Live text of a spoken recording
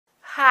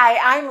Hi,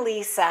 I'm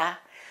Lisa.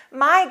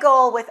 My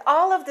goal with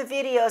all of the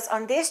videos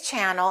on this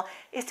channel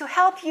is to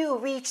help you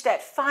reach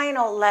that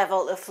final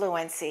level of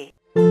fluency.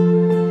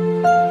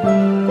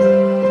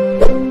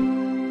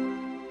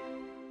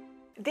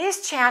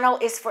 This channel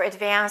is for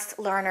advanced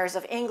learners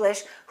of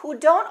English who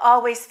don't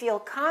always feel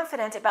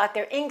confident about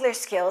their English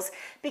skills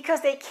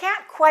because they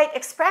can't quite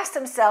express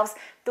themselves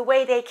the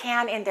way they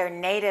can in their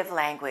native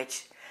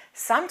language.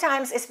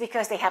 Sometimes it's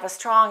because they have a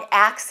strong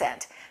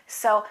accent,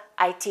 so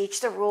I teach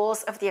the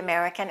rules of the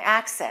American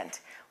accent.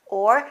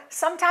 Or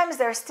sometimes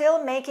they're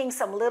still making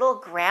some little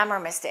grammar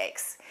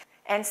mistakes.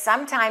 And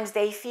sometimes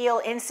they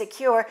feel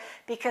insecure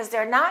because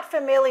they're not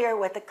familiar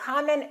with the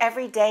common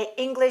everyday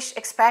English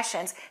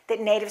expressions that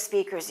native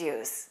speakers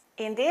use.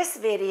 In this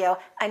video,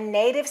 a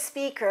native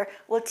speaker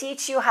will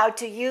teach you how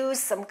to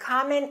use some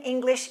common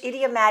English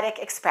idiomatic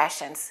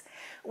expressions.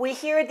 We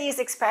hear these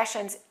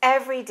expressions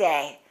every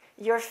day.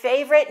 Your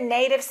favorite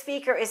native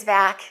speaker is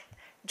back,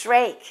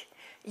 Drake.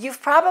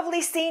 You've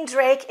probably seen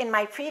Drake in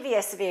my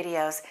previous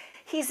videos.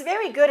 He's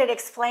very good at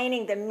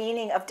explaining the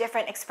meaning of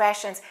different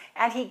expressions,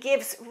 and he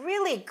gives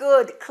really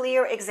good,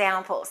 clear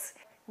examples.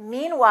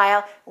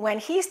 Meanwhile, when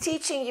he's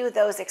teaching you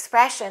those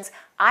expressions,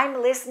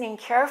 I'm listening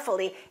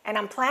carefully and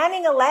I'm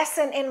planning a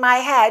lesson in my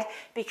head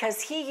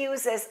because he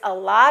uses a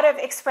lot of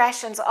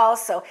expressions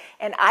also,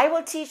 and I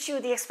will teach you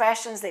the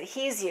expressions that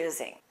he's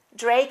using.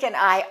 Drake and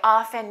I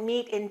often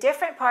meet in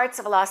different parts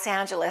of Los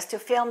Angeles to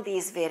film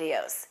these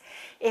videos.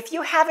 If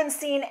you haven't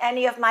seen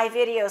any of my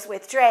videos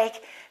with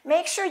Drake,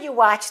 make sure you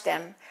watch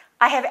them.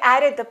 I have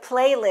added the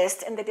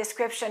playlist in the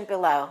description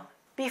below.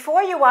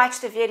 Before you watch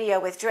the video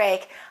with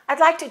Drake, I'd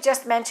like to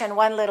just mention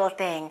one little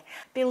thing.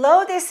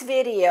 Below this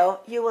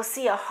video, you will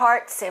see a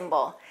heart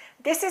symbol.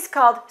 This is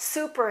called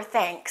Super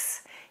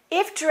Thanks.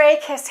 If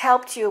Drake has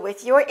helped you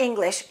with your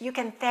English, you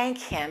can thank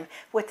him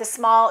with a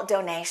small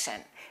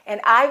donation. And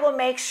I will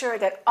make sure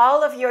that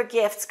all of your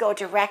gifts go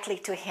directly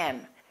to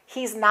him.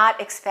 He's not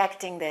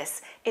expecting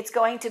this. It's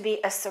going to be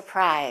a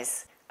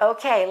surprise.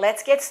 Okay,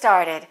 let's get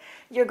started.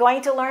 You're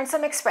going to learn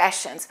some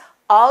expressions.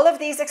 All of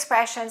these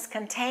expressions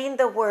contain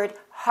the word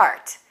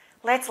heart.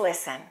 Let's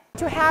listen.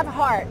 To have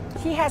heart.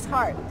 He has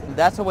heart.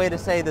 That's a way to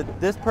say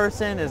that this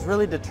person is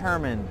really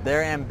determined.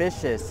 They're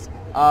ambitious.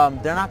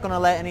 They're not going to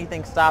let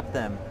anything stop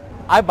them.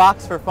 I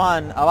box for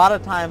fun. A lot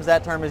of times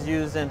that term is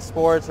used in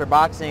sports or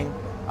boxing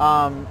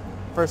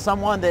for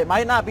someone that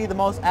might not be the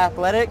most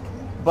athletic,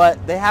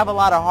 but they have a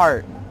lot of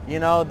heart. You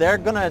know, they're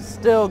going to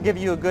still give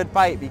you a good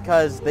fight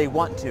because they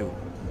want to.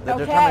 The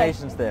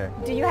determination's there.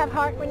 Do you have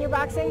heart when you're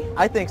boxing?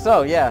 I think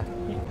so, yeah.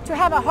 To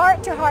have a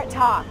heart-to-heart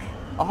talk.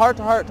 A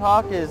heart-to-heart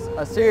talk is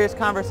a serious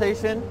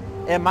conversation.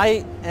 It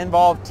might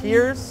involve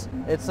tears.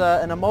 It's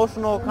an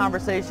emotional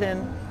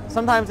conversation.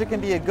 Sometimes it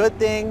can be a good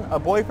thing. A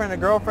boyfriend, a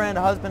girlfriend,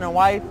 a husband and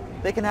wife,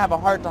 they can have a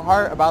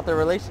heart-to-heart about their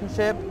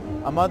relationship.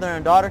 A mother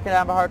and daughter can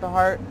have a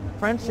heart-to-heart.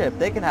 Friendship,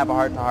 they can have a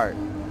heart-to-heart.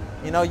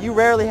 You know, you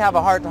rarely have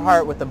a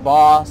heart-to-heart with a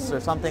boss or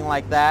something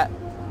like that,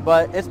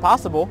 but it's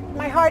possible.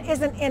 My heart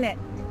isn't in it.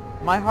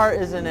 My heart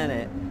isn't in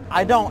it.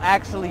 I don't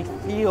actually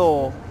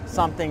feel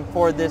something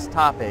for this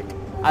topic.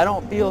 I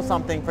don't feel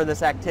something for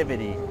this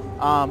activity.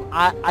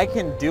 I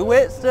can do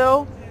it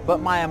still, but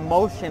my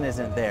emotion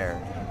isn't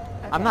there.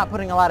 Okay. I'm not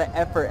putting a lot of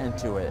effort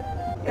into it.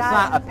 It's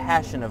not a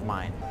passion of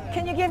mine.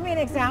 Can you give me an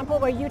example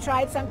where you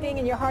tried something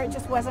and your heart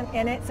just wasn't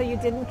in it, so you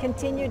didn't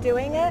continue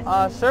doing it?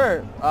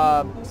 Sure.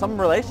 Some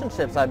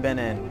relationships I've been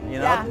in, you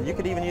know, you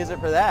could even use it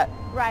for that.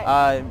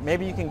 Right.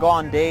 Maybe you can go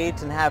on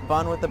dates and have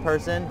fun with the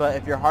person, but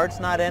if your heart's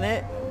not in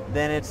it,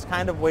 then it's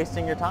kind of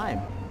wasting your time.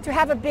 To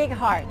have a big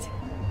heart.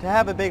 To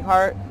have a big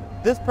heart,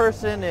 this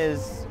person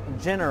is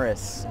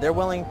generous. They're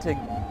willing to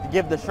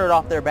give the shirt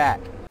off their back.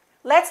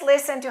 Let's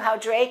listen to how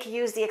Drake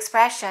used the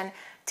expression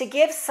to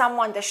give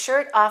someone the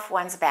shirt off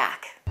one's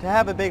back. To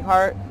have a big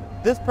heart,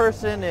 this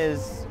person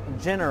is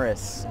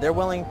generous. They're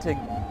willing to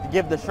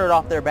give the shirt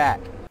off their back.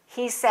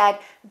 He said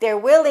they're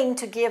willing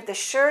to give the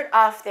shirt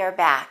off their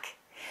back.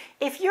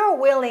 If you're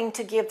willing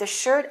to give the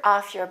shirt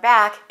off your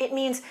back, it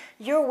means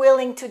you're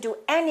willing to do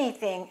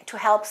anything to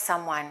help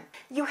someone.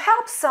 You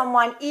help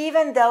someone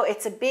even though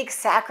it's a big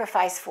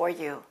sacrifice for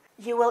you.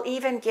 You will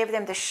even give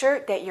them the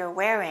shirt that you're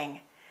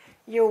wearing.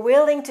 You're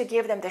willing to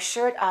give them the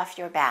shirt off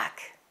your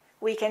back.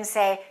 We can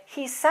say,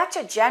 he's such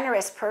a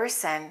generous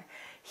person.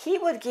 He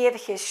would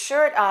give his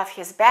shirt off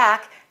his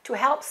back to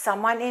help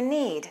someone in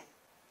need.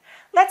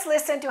 Let's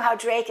listen to how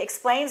Drake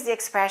explains the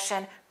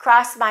expression,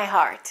 cross my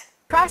heart.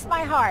 Cross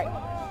my heart.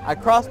 I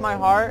cross my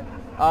heart.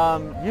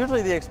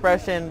 Usually the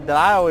expression that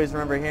I always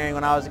remember hearing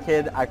when I was a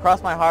kid, I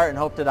cross my heart and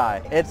hope to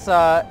die. It's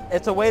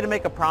a way to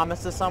make a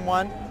promise to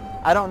someone.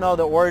 I don't know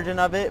the origin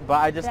of it,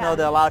 but I just know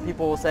that a lot of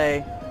people will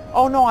say,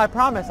 oh no, I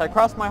promise, I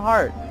crossed my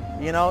heart.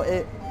 You know,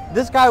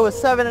 this guy was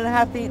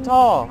 7.5 feet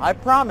tall. I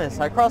promise,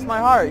 I crossed my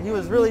heart. He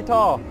was really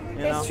tall.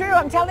 You know? It's true,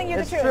 I'm telling you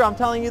the truth. It's true, I'm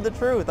telling you the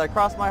truth. I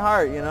crossed my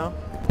heart, you know.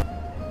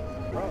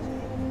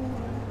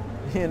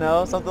 You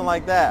know, something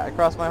like that. I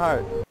crossed my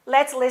heart.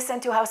 Let's listen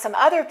to how some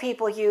other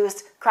people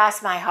used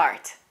cross my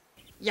heart.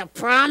 You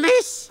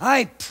promise?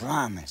 I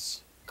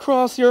promise.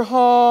 Cross your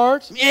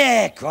heart.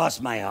 Yeah, cross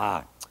my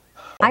heart.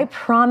 I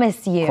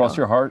promise you. Cross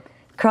your heart.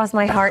 Cross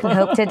my heart and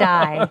hope to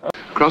die.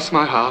 Cross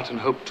my heart and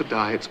hope to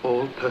die. It's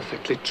all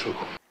perfectly true.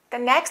 The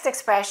next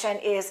expression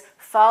is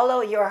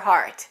follow your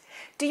heart.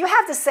 Do you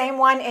have the same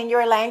one in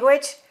your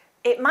language?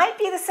 It might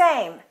be the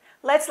same.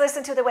 Let's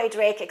listen to the way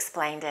Drake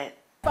explained it.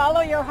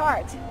 Follow your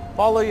heart.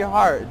 Follow your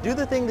heart. Do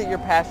the thing that you're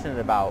passionate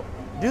about.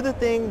 Do the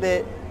thing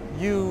that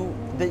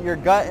your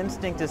gut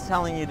instinct is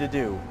telling you to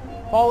do.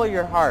 Follow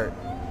your heart.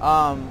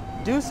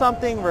 Do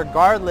something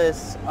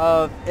regardless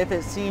of if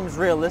it seems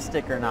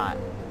realistic or not.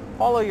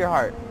 Follow your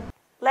heart.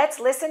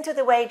 Let's listen to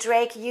the way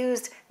Drake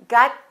used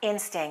gut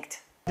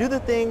instinct. Do the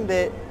thing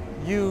that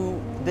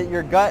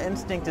your gut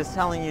instinct is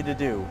telling you to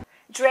do.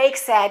 Drake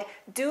said,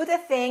 do the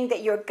thing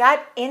that your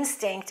gut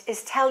instinct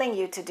is telling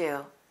you to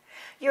do.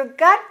 Your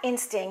gut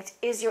instinct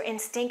is your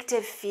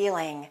instinctive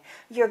feeling.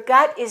 Your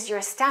gut is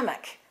your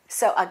stomach.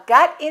 So a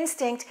gut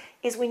instinct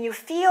is when you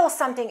feel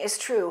something is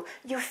true.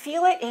 You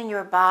feel it in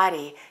your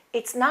body.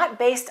 It's not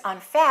based on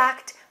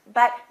fact,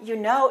 but you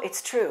know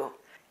it's true.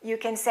 You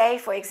can say,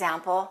 for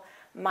example,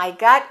 my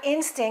gut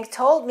instinct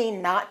told me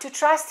not to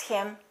trust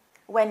him.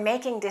 When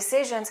making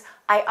decisions,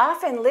 I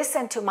often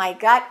listen to my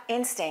gut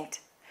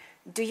instinct.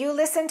 Do you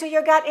listen to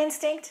your gut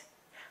instinct?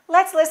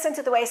 Let's listen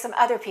to the way some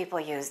other people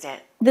used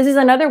it. This is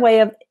another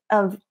way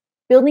of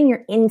building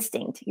your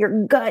instinct,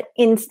 your gut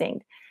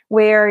instinct,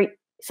 where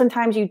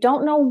sometimes you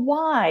don't know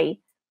why,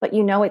 but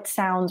you know it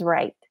sounds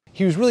right.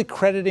 He was really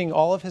crediting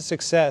all of his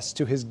success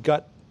to his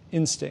gut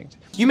instinct.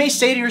 You may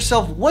say to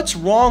yourself, what's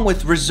wrong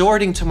with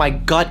resorting to my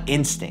gut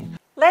instinct?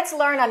 Let's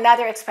learn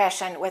another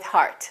expression with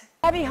heart.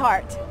 Heavy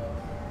heart.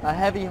 A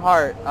heavy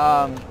heart.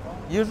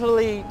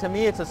 Usually, to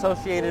me, it's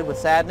associated with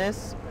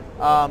sadness.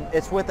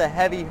 It's with a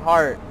heavy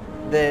heart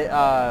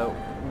that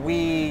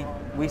we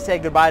say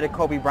goodbye to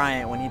Kobe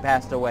Bryant when he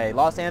passed away.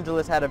 Los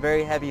Angeles had a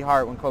very heavy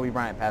heart when Kobe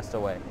Bryant passed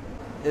away.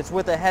 It's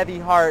with a heavy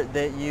heart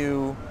that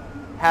you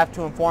have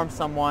to inform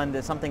someone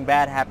that something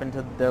bad happened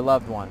to their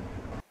loved one.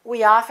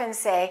 We often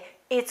say,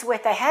 it's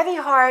with a heavy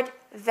heart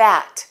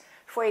that.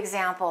 For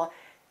example,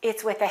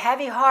 it's with a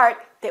heavy heart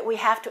that we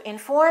have to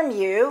inform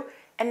you,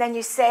 and then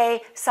you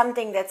say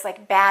something that's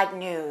like bad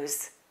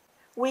news.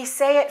 We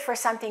say it for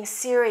something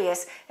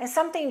serious and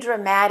something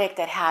dramatic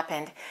that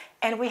happened,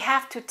 and we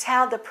have to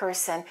tell the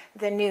person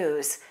the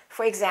news.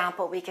 For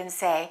example, we can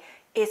say,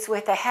 it's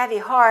with a heavy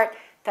heart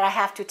that I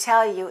have to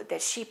tell you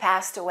that she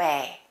passed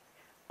away.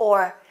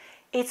 Or,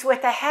 it's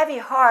with a heavy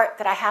heart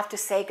that I have to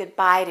say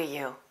goodbye to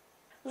you.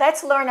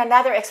 Let's learn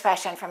another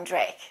expression from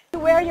Drake. You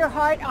wear your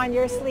heart on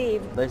your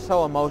sleeve. They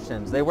show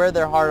emotions. They wear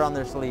their heart on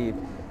their sleeve.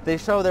 They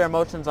show their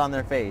emotions on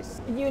their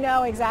face. You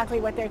know exactly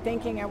what they're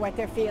thinking or what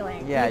they're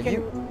feeling. Yeah,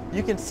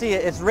 you can see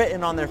it. It's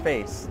written on their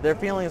face. Their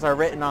feelings are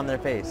written on their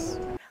face.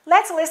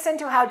 Let's listen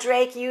to how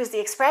Drake used the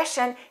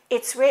expression,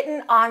 it's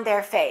written on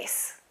their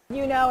face.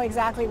 You know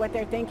exactly what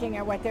they're thinking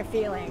or what they're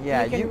feeling.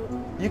 Yeah,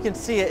 you can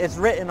see it. It's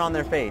written on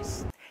their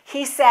face.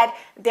 He said,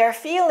 their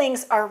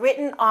feelings are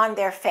written on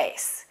their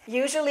face.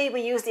 Usually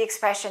we use the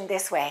expression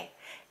this way.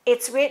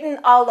 It's written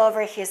all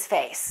over his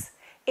face.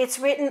 It's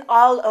written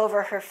all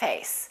over her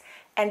face.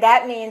 And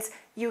that means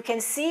you can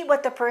see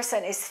what the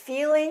person is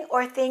feeling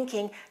or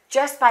thinking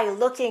just by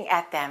looking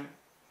at them.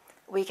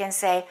 We can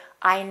say,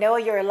 I know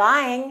you're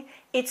lying.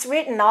 It's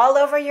written all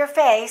over your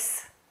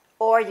face.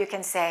 Or you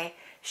can say,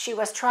 she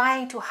was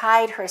trying to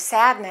hide her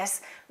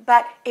sadness,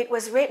 but it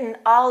was written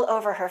all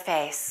over her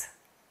face.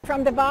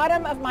 From the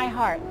bottom of my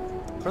heart.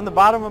 From the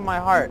bottom of my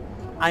heart.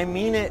 I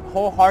mean it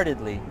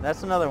wholeheartedly.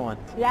 That's another one.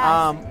 Yes.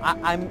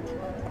 I'm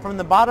from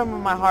the bottom of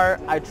my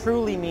heart, I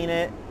truly mean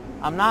it.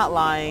 I'm not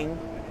lying.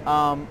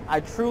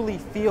 I truly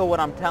feel what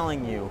I'm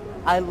telling you.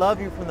 I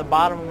love you from the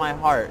bottom of my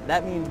heart.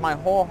 That means my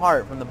whole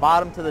heart, from the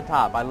bottom to the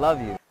top. I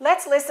love you.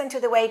 Let's listen to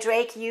the way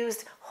Drake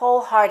used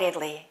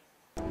wholeheartedly.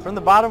 From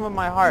the bottom of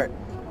my heart,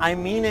 I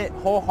mean it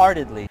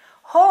wholeheartedly.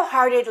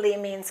 Wholeheartedly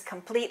means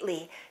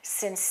completely,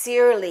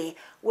 sincerely,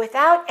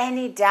 without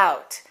any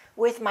doubt,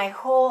 with my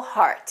whole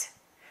heart.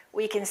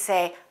 We can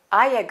say,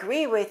 I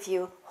agree with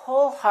you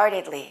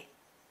wholeheartedly.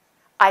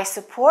 I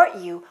support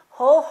you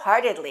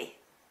wholeheartedly.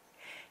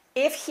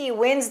 If he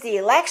wins the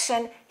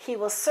election, he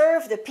will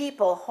serve the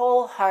people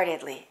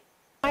wholeheartedly.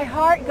 My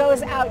heart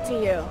goes out to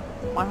you.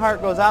 My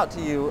heart goes out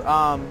to you.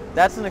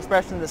 That's an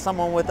expression that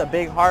someone with a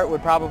big heart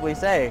would probably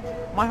say.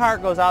 My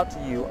heart goes out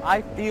to you.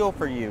 I feel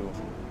for you.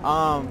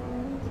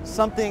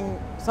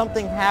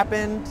 Something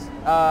happened.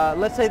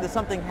 Let's say that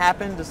something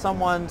happened to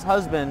someone's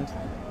husband.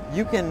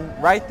 You can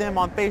write them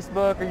on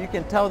Facebook, or you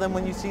can tell them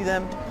when you see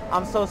them,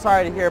 I'm so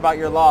sorry to hear about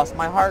your loss.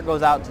 My heart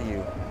goes out to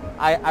you.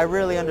 I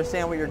really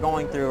understand what you're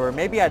going through, or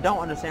maybe I don't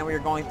understand what you're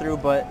going through,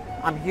 but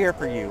I'm here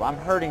for you. I'm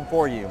hurting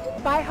for you.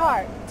 By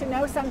heart, to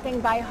know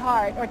something by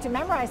heart, or to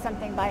memorize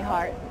something by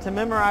heart. To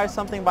memorize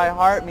something by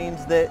heart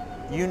means that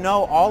you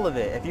know all of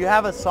it. If you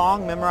have a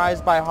song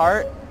memorized by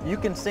heart, you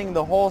can sing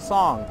the whole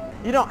song.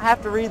 You don't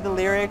have to read the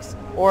lyrics,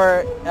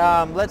 or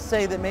let's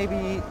say that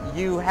maybe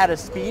you had a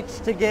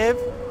speech to give.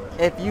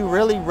 If you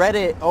really read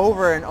it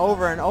over and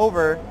over and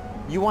over,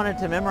 you wanted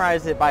to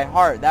memorize it by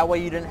heart. That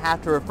way you didn't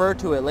have to refer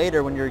to it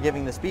later when you were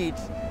giving the speech.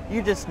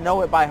 You just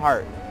know it by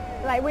heart.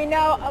 Like we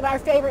know of our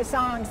favorite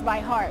songs by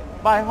heart.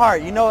 By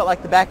heart, you know it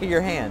like the back of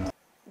your hand.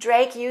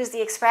 Drake used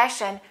the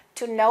expression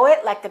to know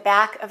it like the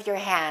back of your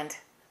hand.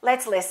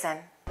 Let's listen.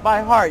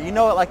 By heart, you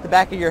know it like the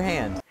back of your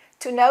hand.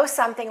 To know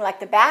something like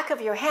the back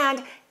of your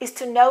hand is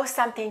to know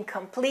something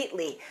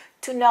completely,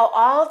 to know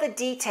all the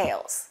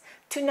details,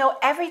 to know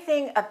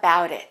everything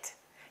about it.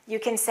 You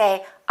can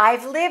say,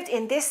 I've lived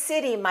in this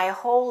city my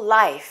whole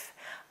life.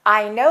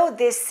 I know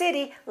this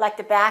city like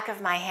the back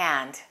of my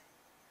hand.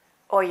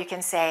 Or you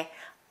can say,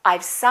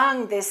 I've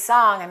sung this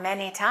song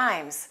many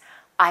times.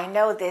 I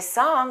know this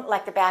song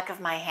like the back of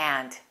my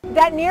hand.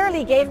 That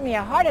nearly gave me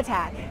a heart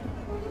attack.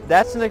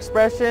 That's an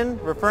expression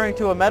referring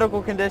to a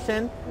medical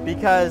condition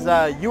because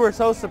you were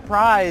so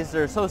surprised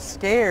or so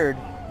scared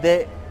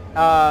that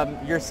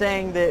you're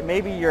saying that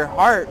maybe your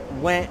heart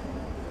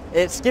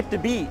it skipped a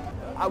beat.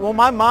 Well,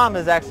 my mom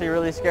is actually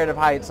really scared of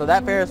heights, so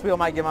that Ferris wheel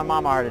might give my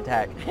mom a heart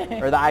attack,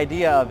 or the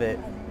idea of it.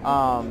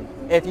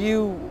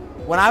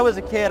 When I was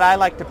a kid, I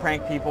liked to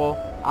prank people.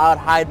 I would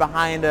hide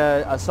behind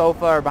a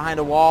sofa or behind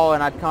a wall,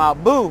 and I'd come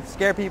out, boo,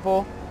 scare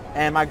people.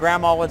 And my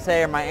grandma would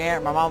say, or my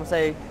aunt, my mom would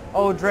say,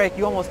 oh, Drake,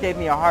 you almost gave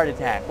me a heart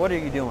attack. What are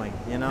you doing,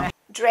 you know?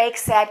 Drake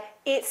said,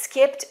 it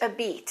skipped a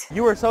beat.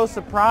 You were so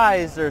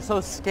surprised or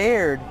so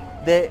scared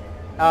that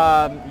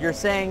you're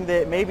saying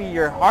that maybe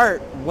your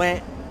heart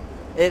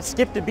it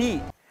skipped a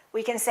beat.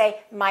 We can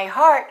say, my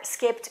heart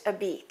skipped a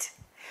beat.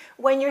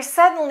 When you're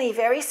suddenly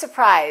very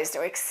surprised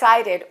or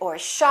excited or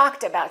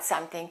shocked about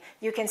something,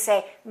 you can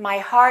say, my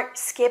heart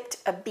skipped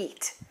a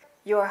beat.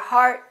 Your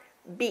heart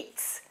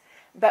beats.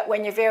 But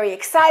when you're very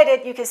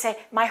excited, you can say,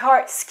 my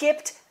heart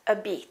skipped a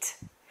beat.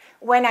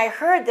 When I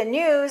heard the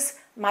news,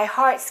 my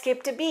heart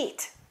skipped a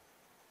beat.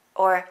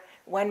 Or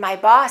when my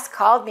boss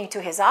called me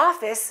to his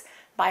office,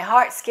 my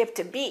heart skipped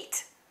a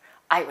beat.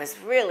 I was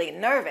really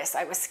nervous.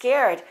 I was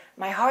scared.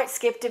 My heart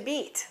skipped a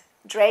beat.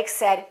 Drake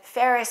said,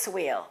 Ferris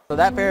wheel. So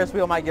that Ferris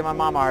wheel might give my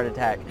mom a heart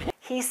attack.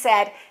 He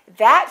said,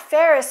 that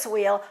Ferris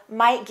wheel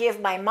might give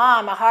my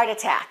mom a heart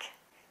attack.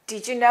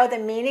 Did you know the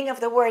meaning of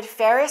the word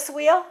Ferris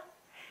wheel?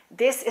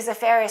 This is a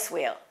Ferris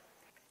wheel.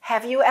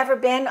 Have you ever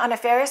been on a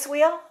Ferris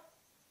wheel?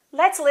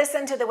 Let's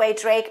listen to the way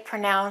Drake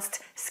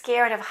pronounced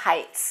scared of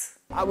heights.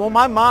 Well,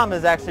 my mom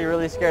is actually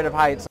really scared of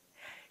heights.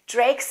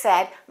 Drake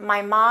said,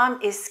 my mom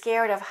is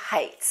scared of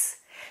heights.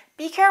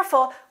 Be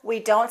careful,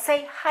 we don't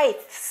say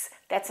heights.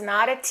 That's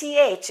not a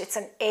TH, it's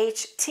an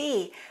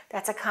HT.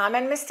 That's a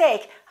common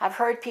mistake. I've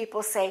heard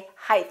people say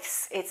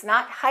heights. It's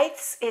not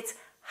heights, it's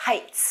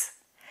heights.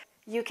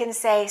 You can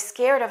say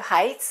scared of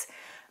heights,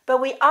 but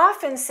we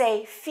often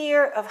say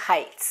fear of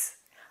heights.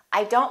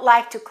 I don't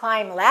like to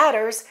climb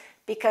ladders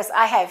because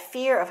I have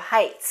fear of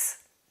heights.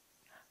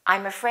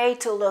 I'm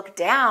afraid to look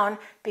down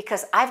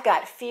because I've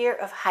got fear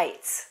of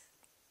heights.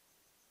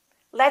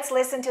 Let's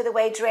listen to the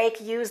way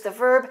Drake used the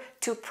verb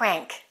to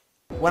prank.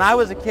 When I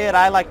was a kid,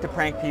 I liked to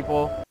prank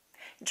people.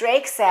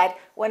 Drake said,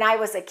 when I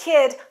was a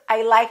kid,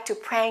 I liked to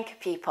prank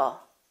people.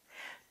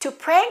 To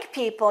prank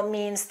people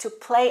means to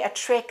play a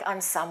trick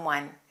on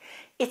someone.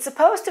 It's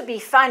supposed to be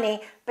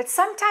funny, but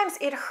sometimes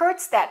it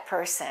hurts that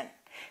person.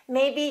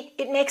 Maybe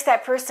it makes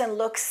that person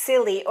look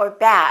silly or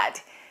bad.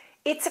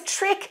 It's a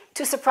trick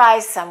to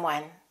surprise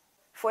someone.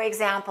 For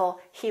example,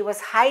 he was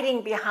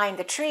hiding behind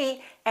the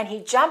tree and he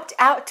jumped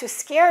out to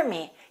scare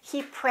me.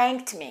 He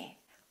pranked me.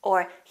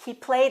 Or he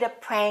played a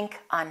prank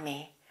on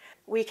me.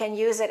 We can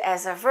use it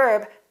as a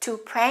verb to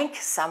prank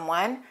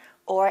someone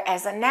or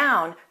as a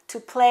noun to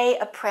play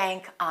a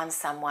prank on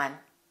someone.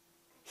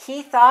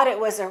 He thought it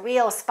was a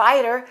real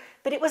spider,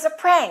 but it was a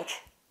prank.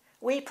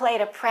 We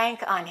played a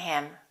prank on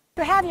him.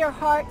 To have your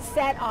heart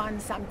set on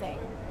something.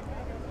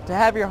 To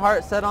have your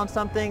heart set on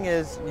something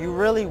is you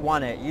really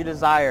want it, you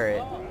desire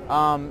it.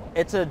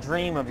 It's a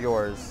dream of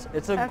yours.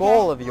 It's a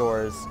goal of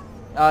yours.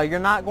 You're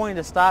not going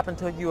to stop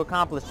until you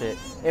accomplish it.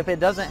 If it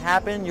doesn't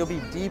happen, you'll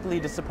be deeply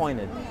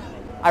disappointed.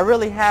 I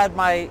really had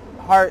my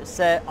heart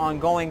set on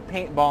going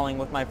paintballing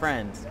with my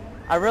friends.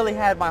 I really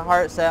had my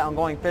heart set on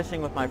going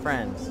fishing with my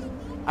friends.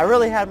 I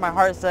really had my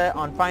heart set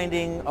on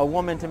finding a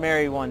woman to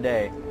marry one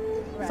day.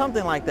 Right.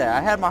 Something like that.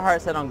 I had my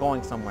heart set on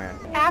going somewhere.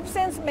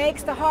 Absence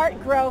makes the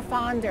heart grow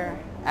fonder.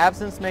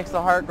 Absence makes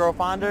the heart grow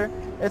fonder.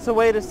 It's a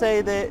way to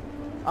say that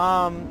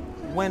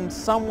when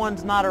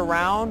someone's not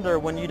around or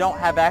when you don't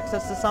have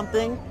access to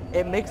something,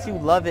 it makes you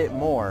love it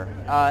more.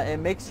 It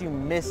makes you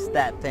miss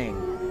that thing.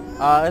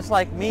 It's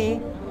like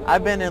me.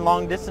 I've been in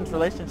long distance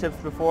relationships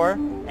before,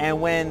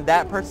 and when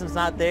that person's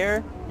not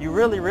there, you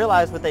really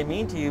realize what they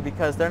mean to you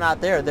because they're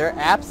not there. Their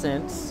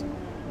absence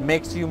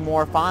makes you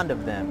more fond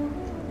of them.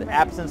 The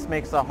absence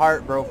makes the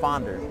heart grow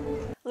fonder.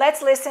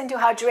 Let's listen to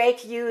how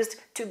Drake used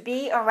to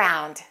be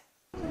around.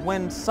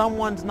 When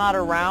someone's not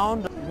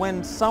around,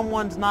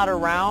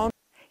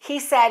 he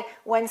said,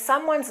 when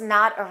someone's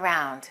not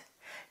around.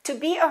 To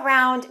be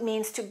around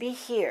means to be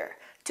here,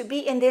 to be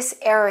in this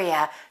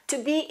area,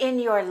 to be in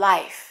your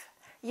life.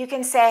 You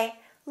can say,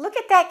 look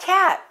at that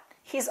cat.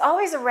 He's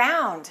always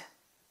around.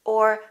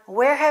 Or,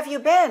 where have you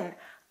been?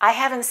 I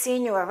haven't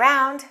seen you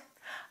around.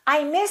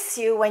 I miss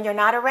you when you're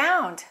not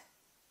around.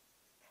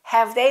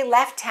 Have they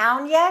left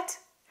town yet?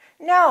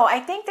 No, I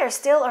think they're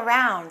still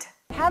around.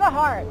 Have a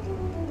heart.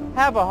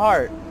 Have a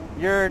heart.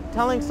 You're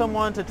telling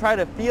someone to try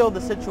to feel the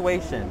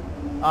situation.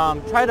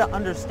 Try to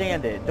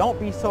understand it. Don't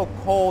be so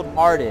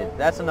cold-hearted.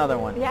 That's another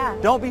one. Yeah.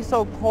 Don't be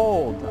so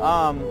cold.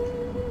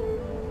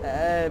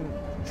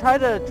 Try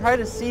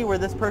to see where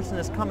this person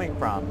is coming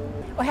from.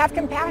 Or have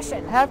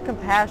compassion. Have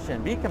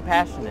compassion. Be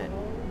compassionate.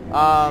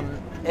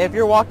 If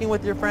you're walking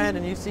with your friend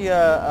and you see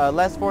a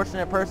less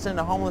fortunate person,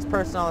 a homeless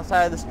person on the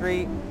side of the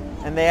street,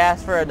 and they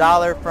ask for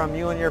 $1 from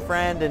you and your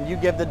friend, and you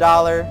give the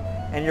 $1,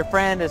 and your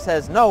friend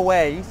says, "No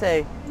way," you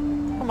say,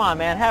 "Come on,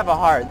 man, have a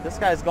heart. This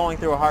guy's going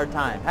through a hard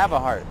time. Have a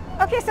heart."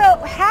 Okay, so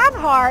have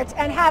heart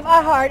and have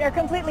a heart are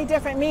completely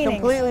different meanings.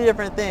 Completely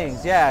different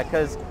things, yeah,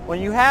 because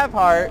when you have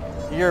heart,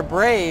 you're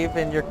brave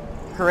and you're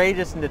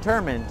courageous and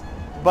determined,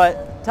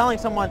 but telling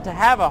someone to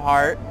have a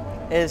heart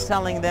is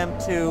telling them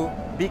to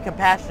be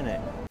compassionate.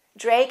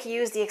 Drake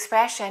used the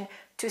expression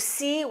to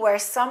see where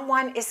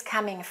someone is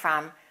coming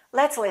from.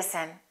 Let's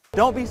listen.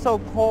 Don't be so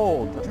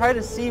cold. Try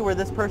to see where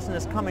this person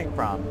is coming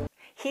from.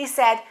 He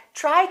said,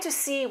 try to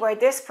see where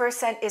this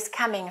person is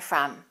coming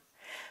from.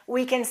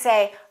 We can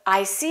say,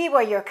 I see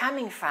where you're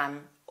coming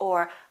from,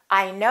 or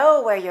I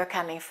know where you're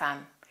coming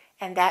from.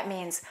 And that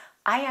means,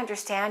 I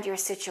understand your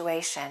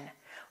situation,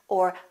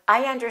 or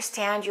I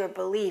understand your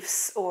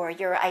beliefs or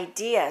your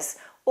ideas,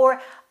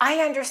 or I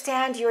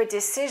understand your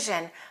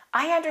decision.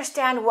 I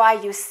understand why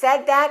you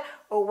said that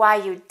or why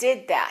you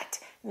did that.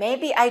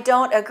 Maybe I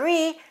don't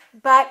agree,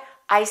 but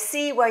I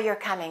see where you're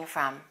coming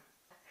from.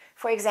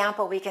 For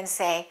example, we can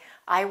say,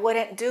 I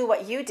wouldn't do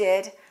what you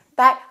did,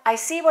 but I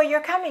see where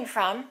you're coming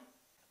from.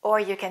 Or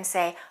you can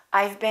say,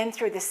 I've been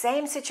through the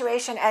same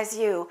situation as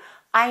you.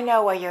 I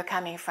know where you're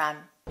coming from.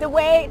 The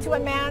way to a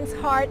man's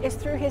heart is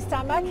through his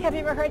stomach. Have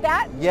you ever heard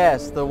that?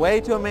 Yes, the way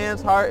to a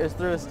man's heart is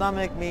through his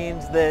stomach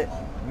means that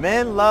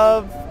men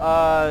love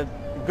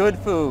good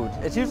food.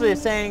 It's usually a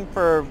saying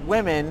for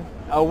women.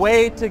 A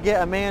way to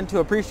get a man to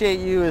appreciate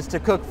you is to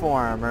cook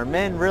for him, or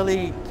men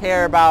really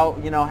care about,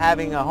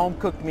 having a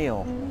home-cooked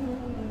meal.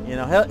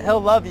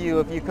 He'll love you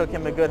if you cook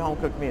him a good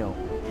home-cooked meal.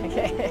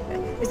 Okay.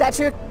 Is that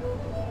true?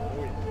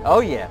 Oh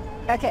yeah.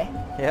 Okay.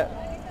 Yeah.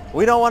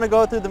 We don't want to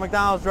go through the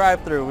McDonald's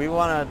drive-thru. We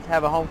want to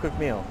have a home-cooked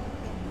meal.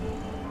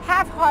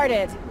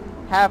 Half-hearted.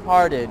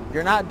 Half-hearted.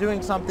 You're not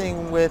doing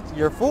something with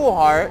your full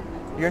heart.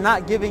 You're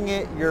not giving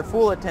it your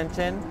full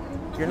attention.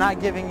 You're not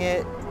giving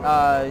it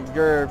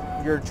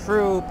your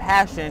true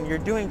passion. You're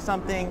doing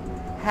something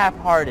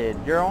half-hearted.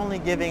 You're only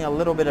giving a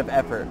little bit of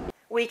effort.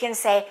 We can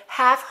say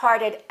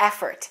half-hearted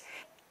effort.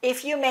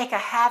 If you make a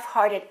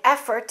half-hearted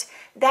effort,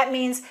 that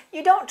means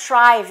you don't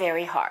try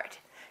very hard.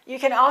 You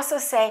can also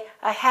say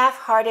a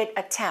half-hearted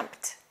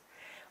attempt.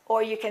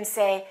 Or you can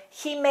say,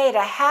 he made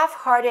a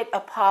half-hearted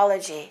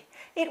apology.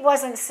 It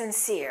wasn't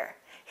sincere.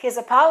 His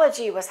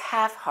apology was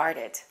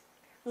half-hearted.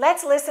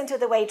 Let's listen to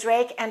the way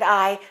Drake and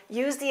I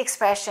use the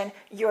expression,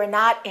 you're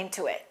not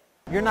into it.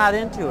 You're not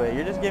into it.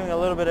 You're just giving a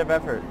little bit of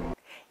effort.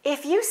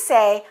 If you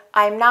say,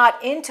 I'm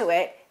not into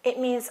it, it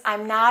means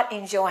I'm not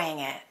enjoying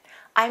it.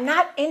 I'm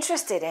not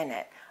interested in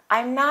it.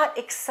 I'm not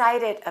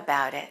excited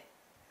about it.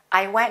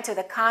 I went to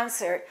the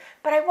concert,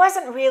 but I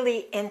wasn't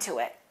really into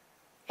it.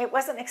 It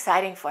wasn't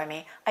exciting for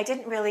me. I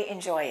didn't really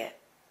enjoy it.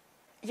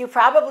 You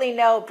probably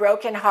know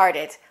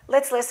broken-hearted.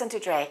 Let's listen to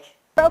Drake.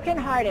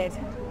 Broken-hearted.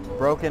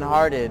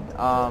 Broken-hearted.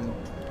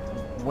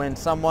 When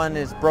someone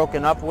is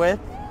broken up with,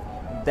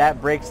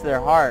 that breaks their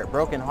heart.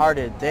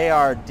 Broken-hearted. They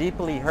are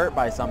deeply hurt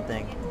by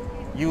something.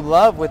 You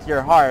love with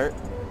your heart,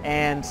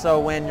 and so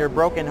when you're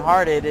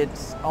broken-hearted,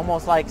 it's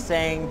almost like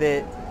saying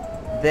that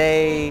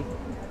they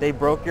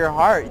broke your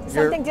heart.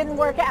 Something didn't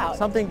work out.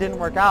 Something didn't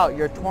work out.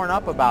 You're torn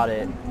up about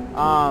it.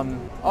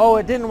 Oh,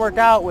 it didn't work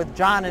out with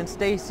John and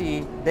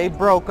Stacy. They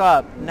broke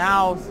up.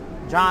 Now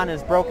John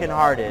is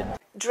broken-hearted.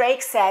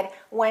 Drake said,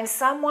 when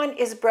someone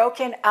is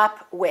broken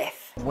up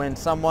with. When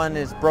someone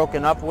is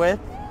broken up with,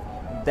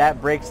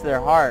 that breaks their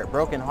heart.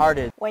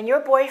 Broken-hearted. When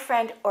your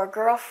boyfriend or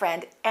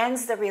girlfriend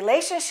ends the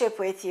relationship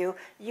with you,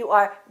 you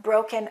are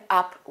broken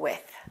up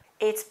with.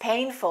 It's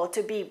painful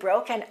to be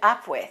broken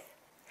up with.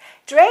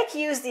 Drake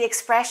used the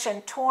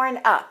expression torn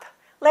up.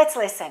 Let's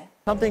listen.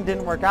 Something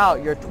didn't work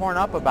out. You're torn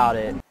up about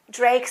it.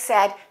 Drake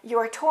said,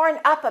 you're torn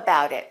up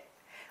about it.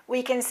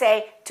 We can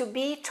say to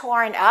be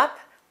torn up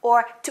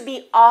or to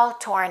be all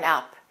torn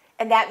up.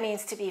 And that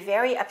means to be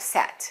very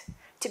upset,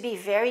 to be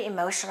very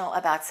emotional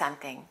about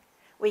something.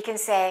 We can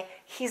say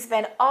he's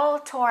been all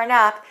torn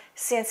up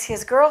since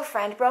his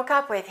girlfriend broke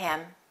up with him.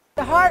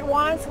 The heart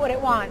wants what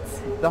it wants.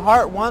 The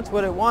heart wants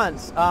what it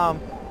wants.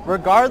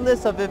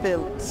 Regardless of if it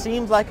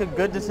seems like a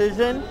good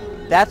decision,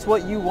 that's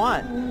what you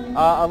want.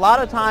 A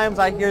lot of times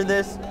I hear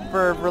this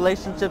for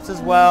relationships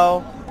as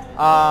well.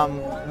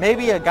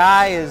 Maybe a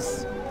guy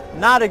is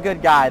not a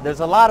good guy.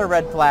 There's a lot of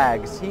red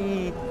flags.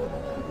 He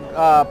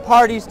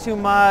parties too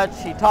much.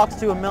 He talks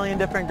to a million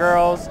different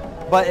girls.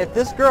 But if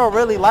this girl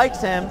really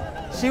likes him,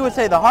 she would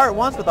say the heart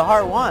wants what the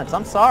heart wants.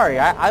 I'm sorry,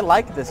 I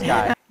like this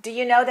guy. Do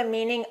you know the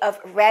meaning of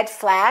red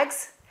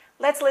flags?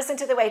 Let's listen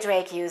to the way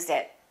Drake used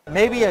it.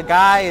 Maybe a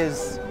guy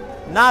is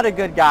not a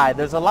good guy.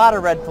 There's a lot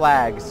of red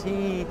flags.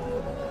 He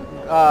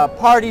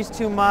parties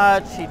too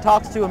much. He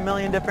talks to a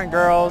million different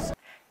girls.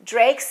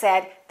 Drake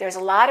said there's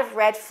a lot of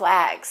red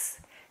flags.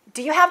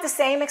 Do you have the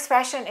same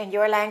expression in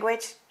your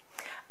language?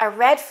 A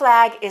red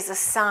flag is a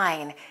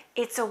sign.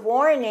 It's a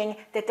warning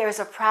that there's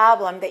a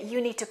problem that you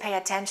need to pay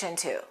attention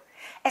to,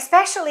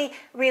 especially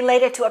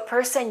related to a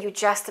person you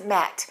just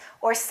met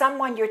or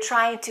someone you're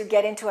trying to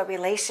get into a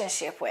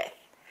relationship with.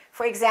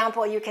 For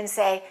example, you can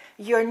say,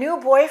 your new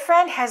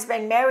boyfriend has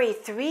been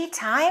married 3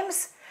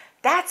 times?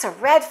 That's a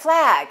red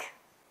flag.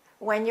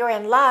 When you're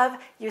in love,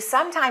 you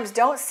sometimes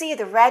don't see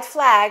the red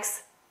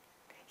flags.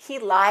 He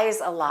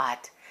lies a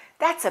lot.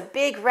 That's a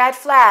big red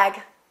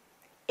flag.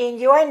 In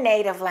your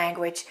native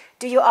language,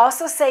 do you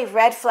also say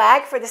red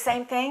flag for the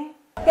same thing?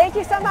 Thank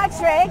you so much,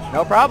 Drake.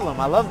 No problem.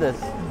 I love this.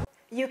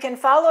 You can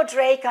follow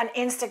Drake on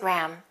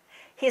Instagram.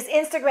 His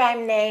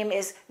Instagram name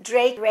is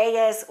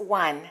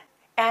DrakeReyes1.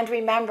 And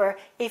remember,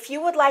 if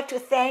you would like to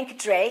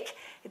thank Drake,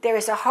 there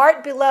is a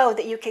heart below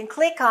that you can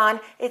click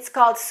on. It's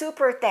called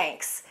Super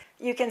Thanks.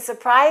 You can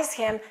surprise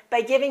him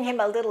by giving him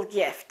a little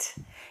gift.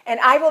 And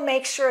I will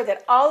make sure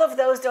that all of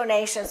those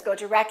donations go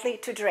directly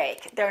to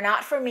Drake. They're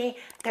not for me,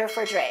 they're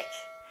for Drake.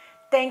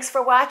 Thanks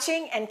for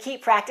watching and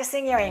keep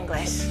practicing your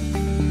English.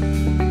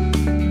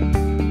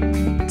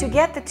 To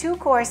get the 2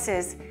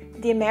 courses,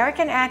 the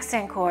American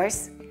Accent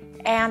course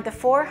and the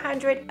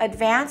 400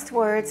 advanced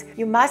words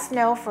you must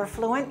know for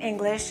fluent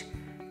English,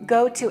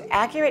 go to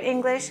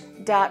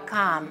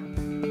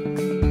AccurateEnglish.com.